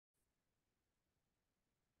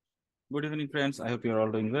Good evening, friends. I hope you're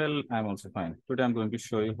all doing well. I'm also fine. Today, I'm going to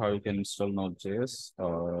show you how you can install Node.js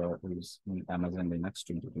in Amazon Linux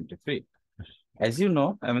 2023. As you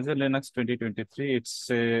know, Amazon Linux 2023,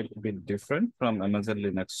 it's a bit different from Amazon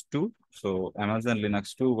Linux 2. So Amazon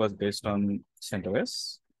Linux 2 was based on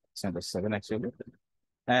CentOS, CentOS 7 actually.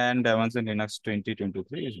 And Amazon Linux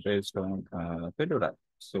 2023 is based on Fedora.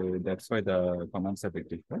 So that's why the commands are a bit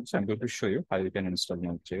different. So I'm going to show you how you can install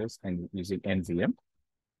Node.js and using NVM.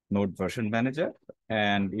 Node version manager.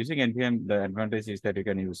 And using NPM, the advantage is that you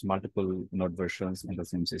can use multiple node versions in the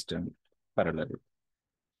same system parallelly.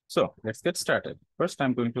 So let's get started. First,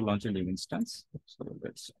 I'm going to launch a new instance. So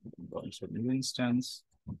let's launch a new instance.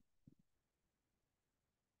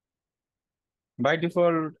 By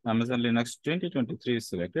default, Amazon Linux 2023 is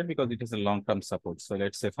selected because it has a long-term support. So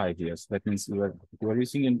let's say 5 years. That means you are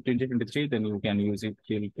using in 2023, then you can use it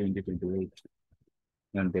till 2028,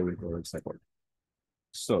 and they will provide support.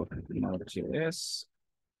 So Node.js.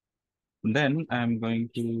 Then I'm going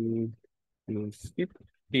to skip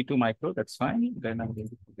T2 micro, that's fine. Then I'm going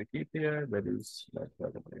to put the key here, that is like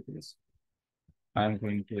whatever it is. I'm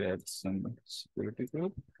going to add some security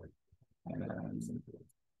group. And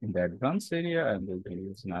in the advanced area, I'm going to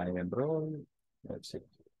use an IAM role. That's it.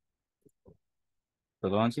 The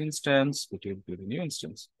launch instance, it will be the new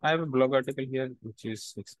instance. I have a blog article here, which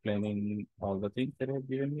is explaining all the things that I have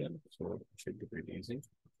given here. So it should be pretty easy.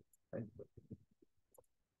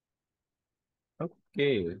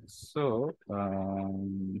 Okay, so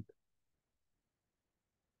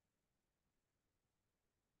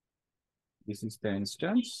this is the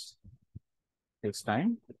instance. Takes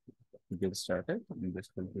time to get started. I'm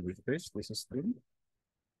just going to refresh this screen.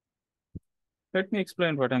 Let me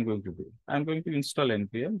explain what I'm going to do. I'm going to install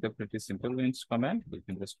npm, the pretty simple rinse command. You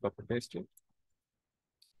can just copy paste it.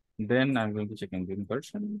 Then I'm going to check npm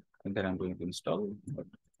version, and then I'm going to install. But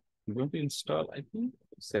I'm going to install, I think,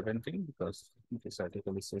 17 because this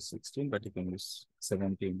article says 16, but you can use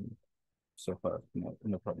 17 so far.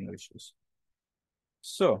 No problem, no issues.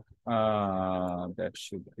 So that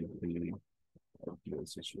should be the ideal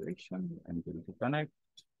situation. I'm going to connect.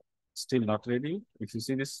 Still not ready. If you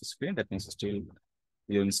see this screen, that means still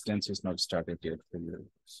your instance is not started yet.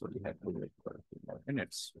 So you have to wait for a few more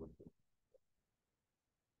minutes.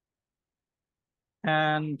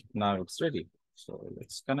 And now it's ready. So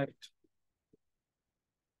let's connect.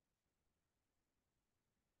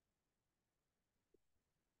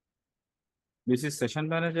 This is session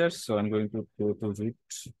manager. So I'm going to go to root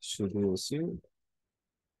sudo su.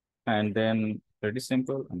 And then pretty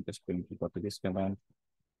simple. I'm just going to copy this command.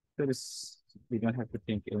 We don't have to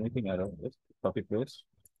think anything around it. Copy paste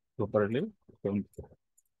properly. Don't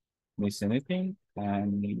miss anything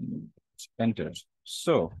and enter.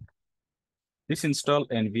 So this install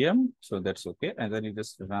NVM, so that's okay. And then you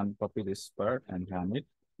just copy this part and run it.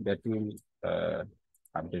 That will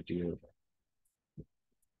update your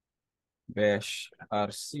bash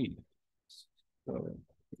RC. So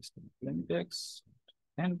plain text,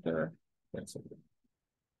 enter, that's okay.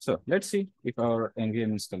 So let's see if our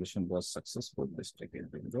NVM installation was successful. Let's take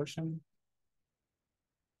NVM version.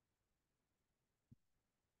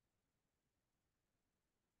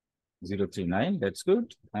 Zero 039, that's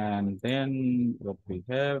good. And then what we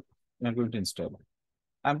have, I'm going to install.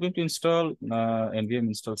 I'm going to install NVM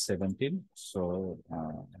install 17. So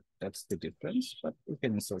that's the difference, but you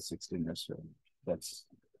can install 16 as well.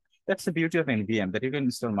 That's the beauty of NVM, that you can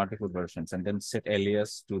install multiple versions and then set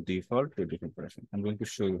alias to default to a different version. I'm going to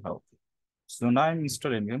show you how. So now I'm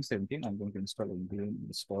installing NVM 17. I'm going to install NVM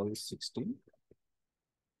install 16.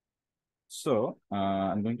 So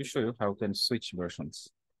I'm going to show you how you can switch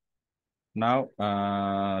versions. Now,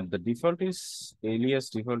 the default is alias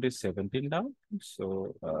default is 17 now.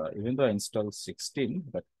 So even though I installed 16,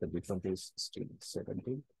 but the default is still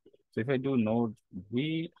 17. So if I do node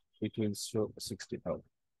V, it will show 16 now.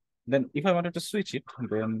 Then if I wanted to switch it,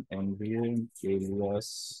 then nvm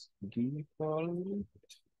alias default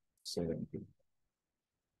 17.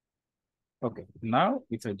 Okay, now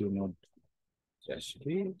if I do node dash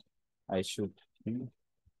V, I should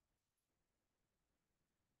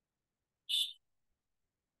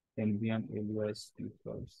nvm alias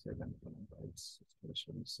default 17.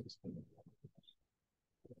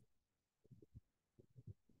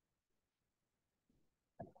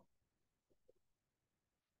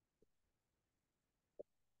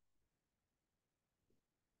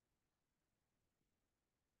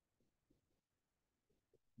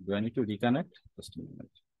 Do I need to reconnect? Just a minute.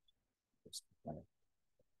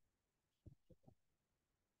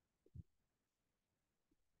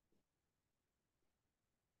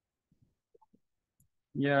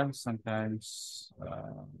 Yeah, sometimes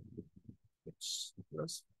It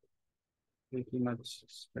was pretty much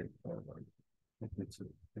straightforward. Let me see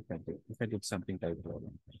if I did something type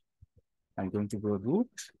problem. I'm going to go root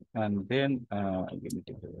and then I'm going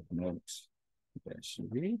to go node. There should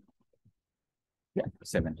be, yeah,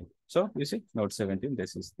 17. So you see, node 17,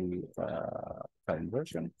 this is the current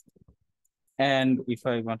version. And if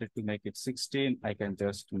I wanted to make it 16, I can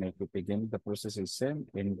just make it again. The process is same,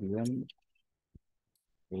 nvm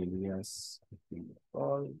alias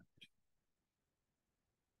all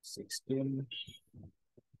 16.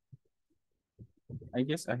 I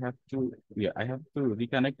guess I have to, yeah, I have to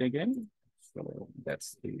reconnect again. So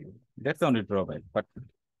that's the only drawback. But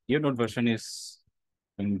your node version is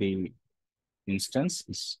in the instance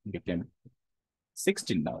is became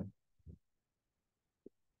 16 now.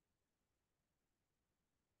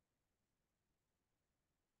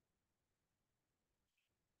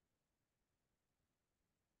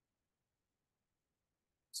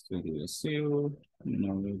 So you receive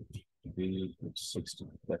node be 16.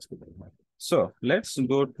 That's good. So let's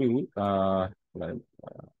go to like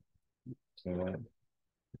uh,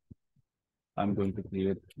 I'm going to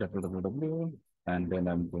create www and then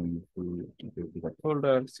I'm going to go to the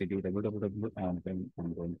folder, cd www, and then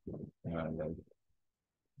I'm going to like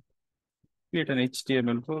create an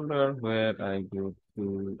HTML folder where I go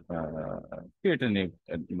to create a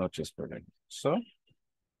Node.js project. So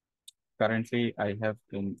currently I have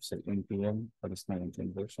in npm for this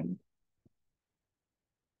engine version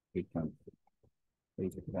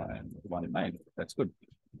 8.8.1.9. That's good.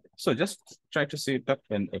 So just try to set up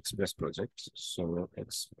an Express project. So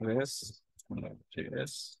Express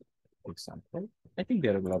JS example. I think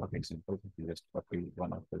there are a lot of examples. If you just copy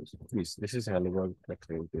one of those, please. This is hello world that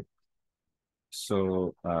created.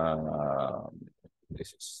 So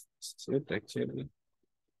this is it actually.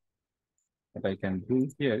 What I can do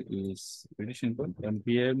here is pretty simple.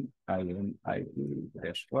 npm init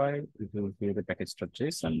dash y. It will create the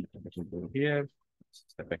package.json. It will go here.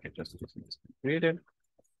 The package.json is created.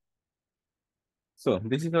 So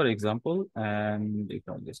this is our example, and you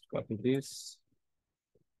can just copy this.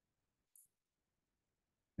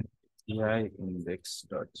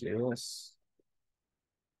 index.js.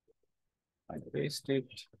 I paste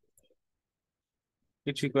it.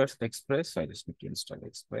 It requires Express. So I just need to install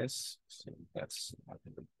Express. So that's not a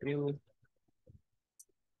big deal.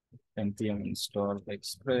 npm install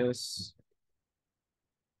Express.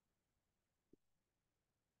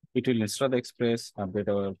 It will install the Express, update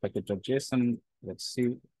our package.json. Let's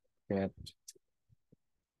see that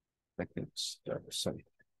package. Sorry,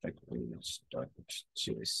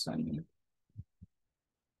 package.json.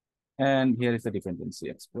 And here is the dependency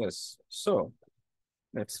Express. So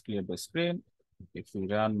let's clear the screen. If we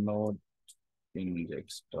run node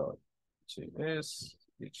index.js,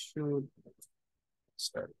 it should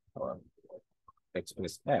start our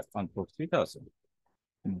Express app on port 3000.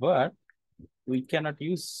 But we cannot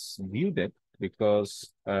use view that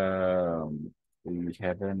because we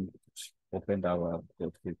haven't opened our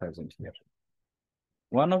port 3000 here.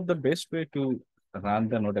 One of the best way to run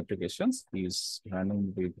the node applications is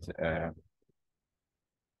running with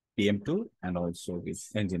PM2 and also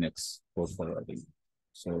with Nginx port forwarding.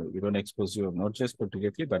 So you don't expose your Node.js port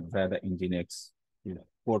directly, but via the Nginx, you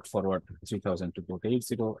port forward 3000 to port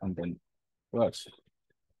 80 and then works.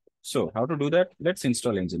 So how to do that? Let's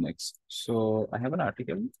install Nginx. So I have an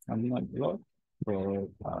article on my blog for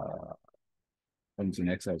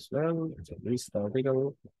Nginx as well. So this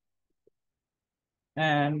article.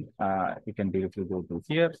 And you can directly go to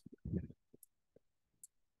here.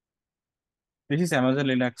 This is Amazon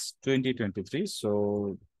Linux 2023.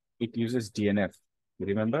 So it uses DNF.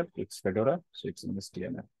 Remember, it's Fedora, so it's in this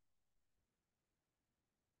DNF.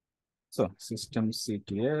 So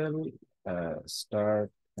systemctl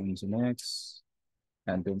start nginx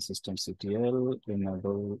and then systemctl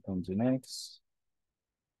enable nginx.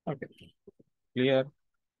 Okay, clear.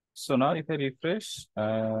 So now if I refresh,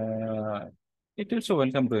 it will show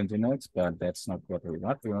welcome to nginx, but that's not what we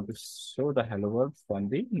want. We want to show the hello world from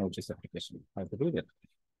the Node.js application. How to do that?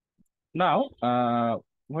 Now,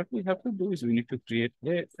 what we have to do is we need to create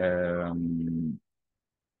a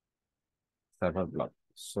server block.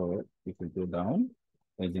 So if we go down,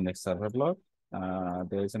 Nginx server block,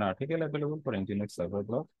 there is an article available for Nginx server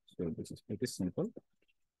block. So this is pretty simple.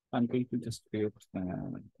 I'm going to just create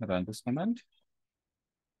run this command.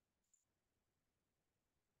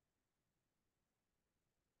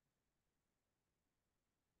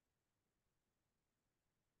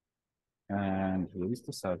 And here is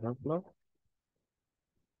the server block.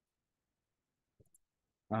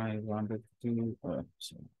 I wanted to,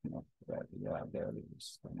 so not that, yeah, there it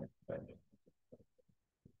is. Not that.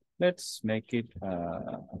 Let's make it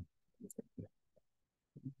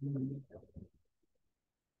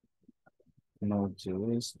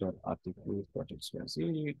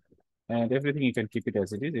Node.js.article.xyz, and everything you can keep it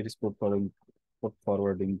as it is. It is put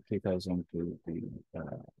forwarding 3000 to the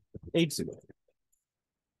 80.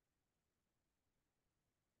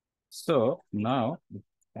 So now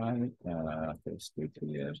I paste it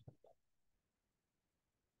here.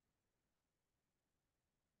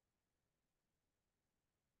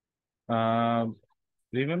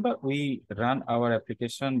 Remember, we run our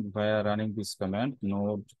application via running this command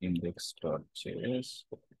node index.js,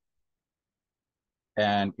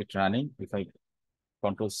 and it's running. If I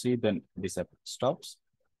Control C, then this app stops.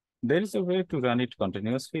 There is a way to run it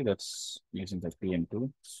continuously. That's using the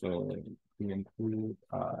PM2. So PM2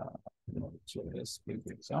 Node.js,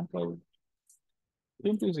 for example.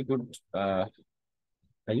 PM2 is a good. I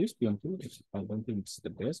use PM2. I don't think it's the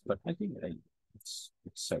best, but I think it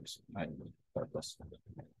serves my purpose.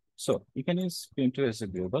 So you can use PM2 as a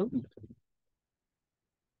global,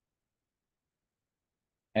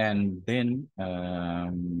 and then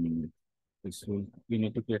you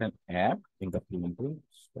need to create an app in the PM2.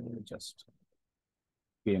 So just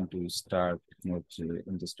PM2 start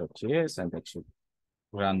index.js, and that should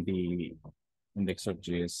run the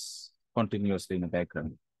index.js continuously in the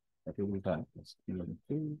background. That will be done.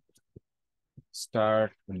 PM2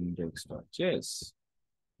 start index.js.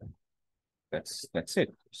 That's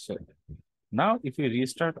it. So now if we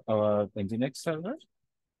restart our Nginx server,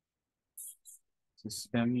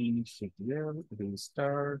 system.ctl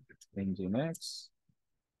restart Nginx.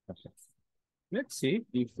 Okay. Let's see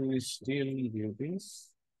if we still do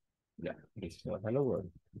this. Yeah, it's hello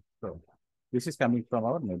world. So this is coming from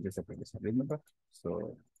our Node.js application, remember?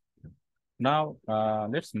 So now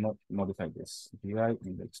let's modify this. UI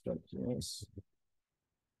index.js.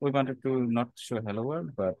 We wanted to not show hello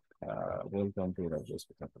world, but welcome to Node.js.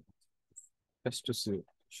 Just to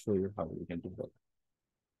show you how we can do that.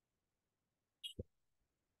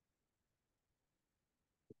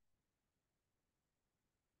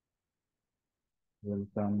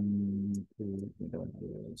 Welcome to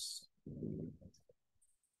Node.js.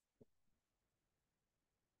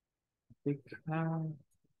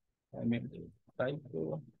 I mean,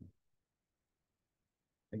 typo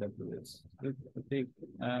AWS.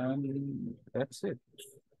 And that's it.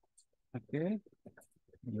 Okay,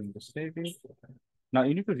 I'm going to save it. Now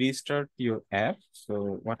you need to restart your app.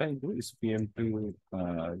 So what I do is PM2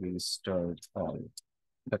 restart all.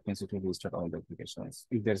 That means it will restart all the applications.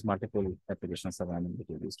 If there's multiple applications running, it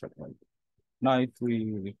will restart all. Now if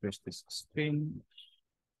we refresh this screen,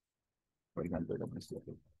 for example,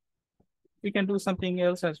 we can do something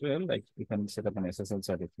else as well. Like we can set up an SSL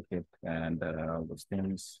certificate and all those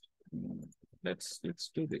things. Let's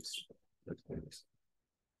do this. Let's do this.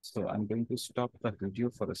 So I'm going to stop the video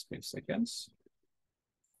for a few seconds.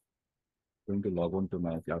 Going to log on to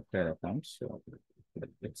my Cloudflare account. So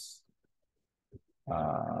let's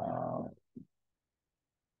I'm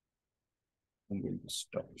going to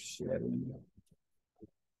stop sharing.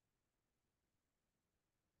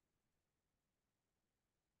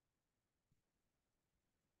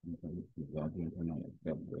 I'm going to log into my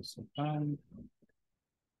AWS account.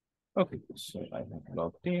 Okay, so I have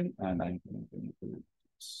logged in and I'm going to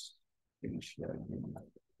finish sharing.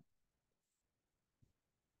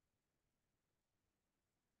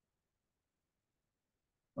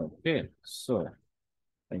 Okay, so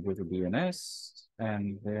I go to DNS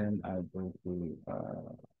and then I go to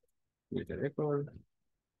create a record.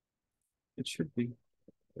 It should be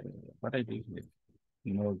what I did with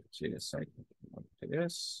Node.js site.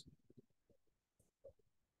 Node.js.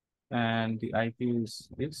 And the IP is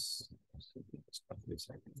this. So this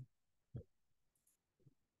IP.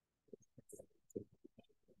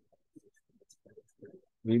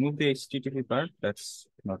 Remove the HTTP part. That's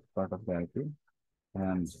not part of the IP.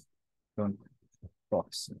 And don't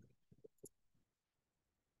box.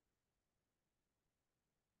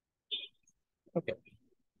 Okay.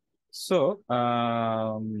 So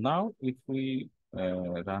now if we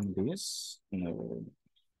run this, I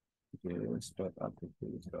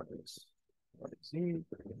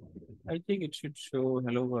think it should show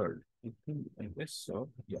hello world. I guess so.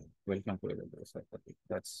 Yeah, welcome to AWS.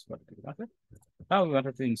 That's what we wanted. Now we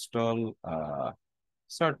wanted to install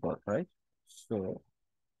Certbot, right? So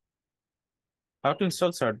how to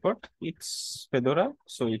install Certbot? It's Fedora,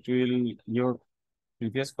 so it will your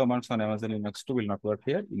previous commands on Amazon Linux 2 will not work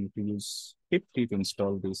here. You need to use pip3 to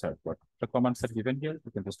install the Certbot. The commands are given here.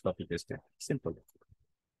 You can just copy paste it. Simple.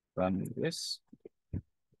 Run this.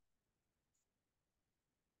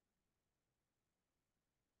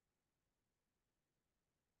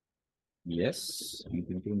 Yes, I'm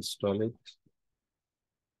going to install it.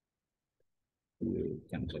 You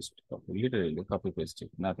can just copy, literally copy paste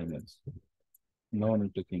it, nothing else. No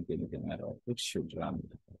need to think anything at all. It should run.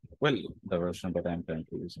 Well, the version that I'm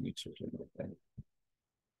currently using, it should run. Okay.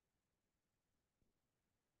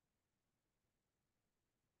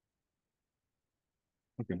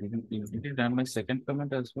 Okay, did it run my second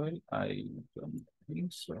comment as well? I don't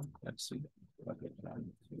think so. Let's see. What it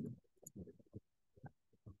ran.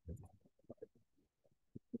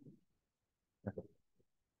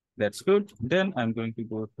 That's good. Then I'm going to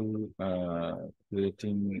go to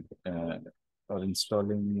creating or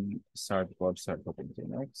installing certbot into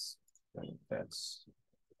Linux. So that's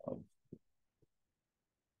all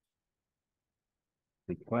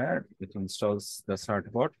required. It installs the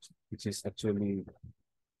certbot, which is actually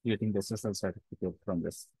creating the SSL certificate from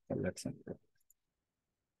this collection.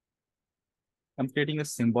 I'm creating a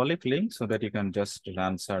symbolic link so that you can just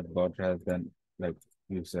run certbot rather than like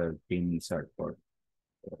user pin certbot.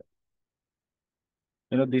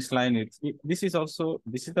 This line, this is also,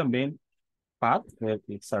 this is the main path where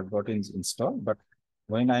it's certbot is installed. But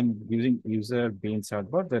when I'm using user being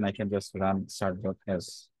certbot, then I can just run certbot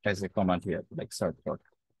as a command here, like certbot,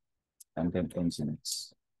 and then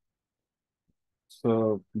nginx.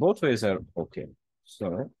 So both ways are okay.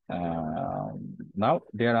 So now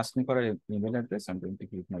they are asking for an email address. I'm going to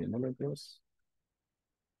give my email address.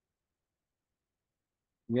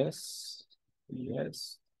 Yes,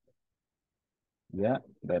 yes, yeah,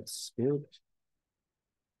 that's good.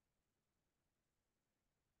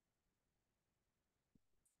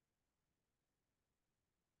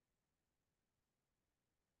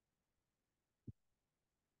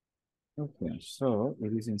 Okay, so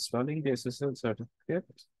it is installing the SSL certificate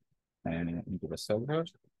and into the server,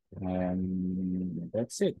 and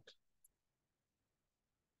that's it.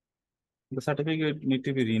 The certificate need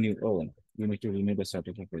to be renewed. Oh, you need to renew the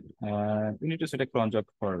certificate. You need to set a cron job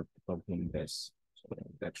for doing this. So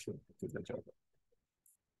that should do the job.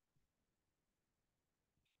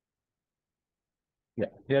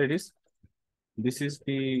 Yeah, here it is. This is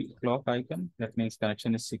the clock icon. That means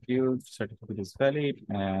connection is secure, certificate is valid,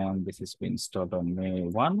 and this is been installed on May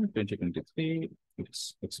 1, 2023. It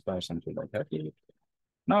expires until the 30th.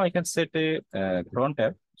 Now I can set a cron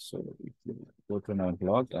tab. So if you go to my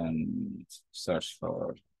blog and search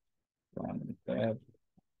for cron tab,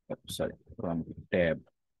 sorry, cron tab.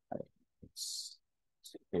 It's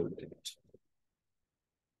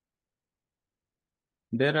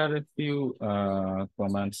There are a few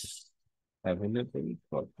commands available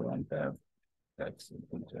for cron tab. That's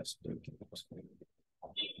interesting.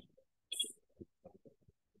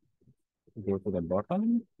 Go to the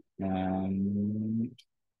bottom and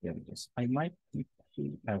yeah, yes, I might need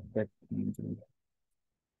to have that.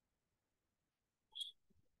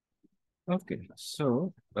 Okay,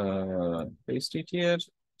 so paste it here.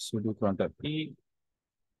 Sudo cron tab p.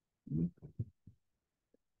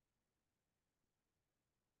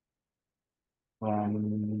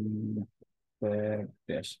 From the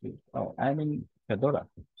dash. Oh, I'm in Fedora,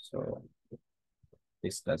 so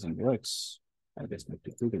this doesn't work. I just need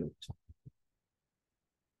to Google it.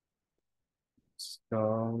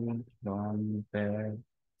 Install from there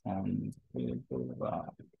on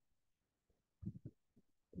Fedora.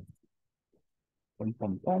 Pum,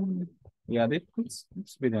 pum, pum. Yeah,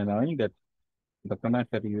 it's been annoying that the command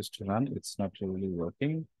that we used to run, it's not really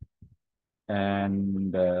working.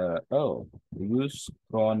 And oh, we use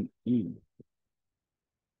cron e.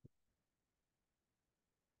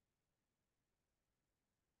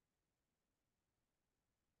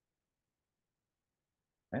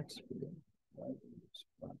 That's weird.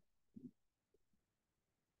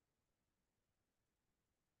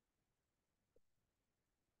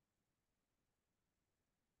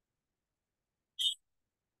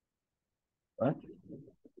 What?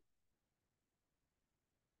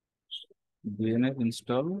 DNF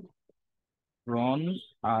install cron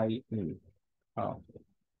IE. Oh,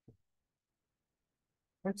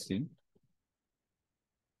 let's see.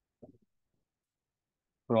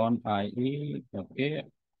 Cron IE. Okay.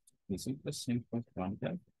 Is it the same for cron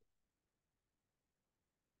tab?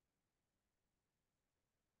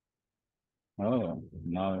 Oh,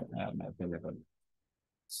 now I'm available.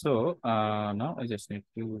 So now I just need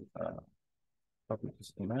to copy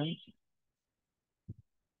this command.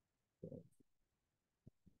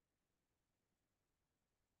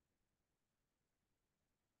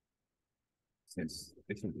 Since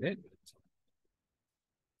this is it.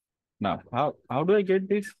 Now, how do I get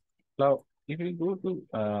this? Now, if we go to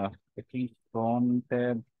I think cron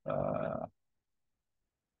tab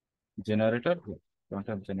generator, cron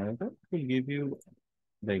tab generator, it will give you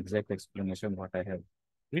the exact explanation what I have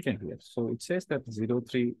written here. So it says that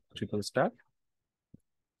 03 triple star.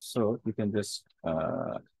 So you can just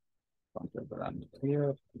run it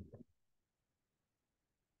here.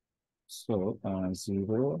 So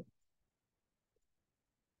 0,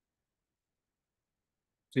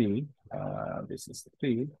 3, this is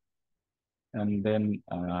 3, and then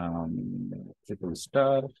triple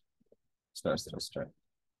star, star, star, star.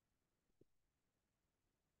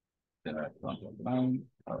 Then I control line.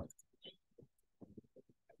 I'll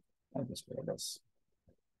just play this.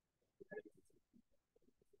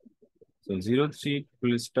 So 03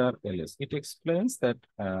 triple star ls. It explains that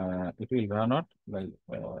it will run out like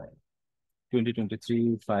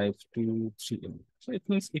 2023 5 to 3 a.m. So it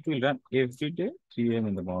means it will run every day 3 a.m.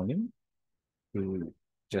 in the morning to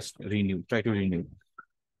just renew, try to renew.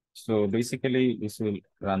 So basically, this will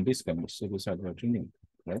run this commit. So this server renew,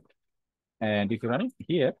 right? And if you run it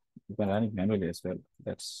here, you can run it manually as well.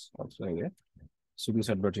 That's also here. So this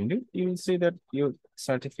server renew, you will see that your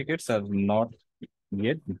certificates are not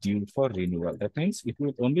yet due for renewal. That means it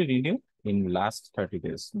will only renew in last 30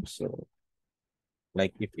 days. So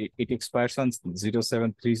like if it expires on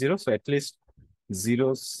 0730, so at least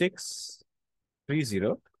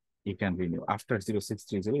 0630, you can renew. After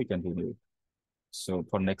 0630, you can renew. So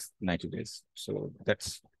for next 90 days. So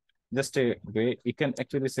that's just a way. You can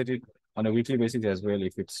actually set it on a weekly basis as well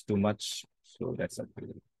if it's too much. So that's up to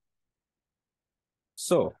you.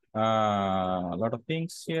 So a lot of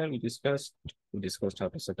things here we discussed. We discussed how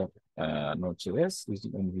to set up Node.js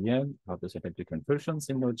using NVM, how to set up different versions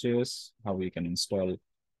in Node.js, how we can install,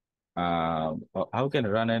 how can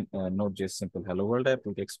run a Node.js simple hello world app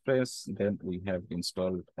with Express. Then we have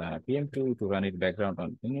installed PM2 to run it background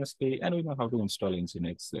on NSP, and we know how to install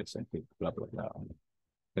Nginx, let's say, blah, blah, blah, on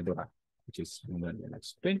Fedora, which is in the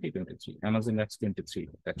Linux 2023, Amazon Linux 23.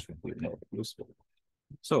 That should be more useful.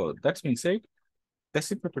 So that's been said. That's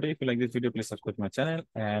it for today. If you like this video, please subscribe to my channel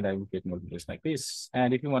and I will get more videos like this.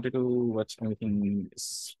 And if you wanted to watch anything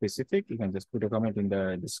specific, you can just put a comment in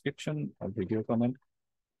the description or video comment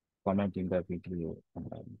in the video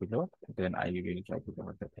below. Then I will try to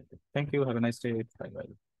cover that. Thank you. Have a nice day. Bye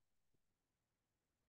bye.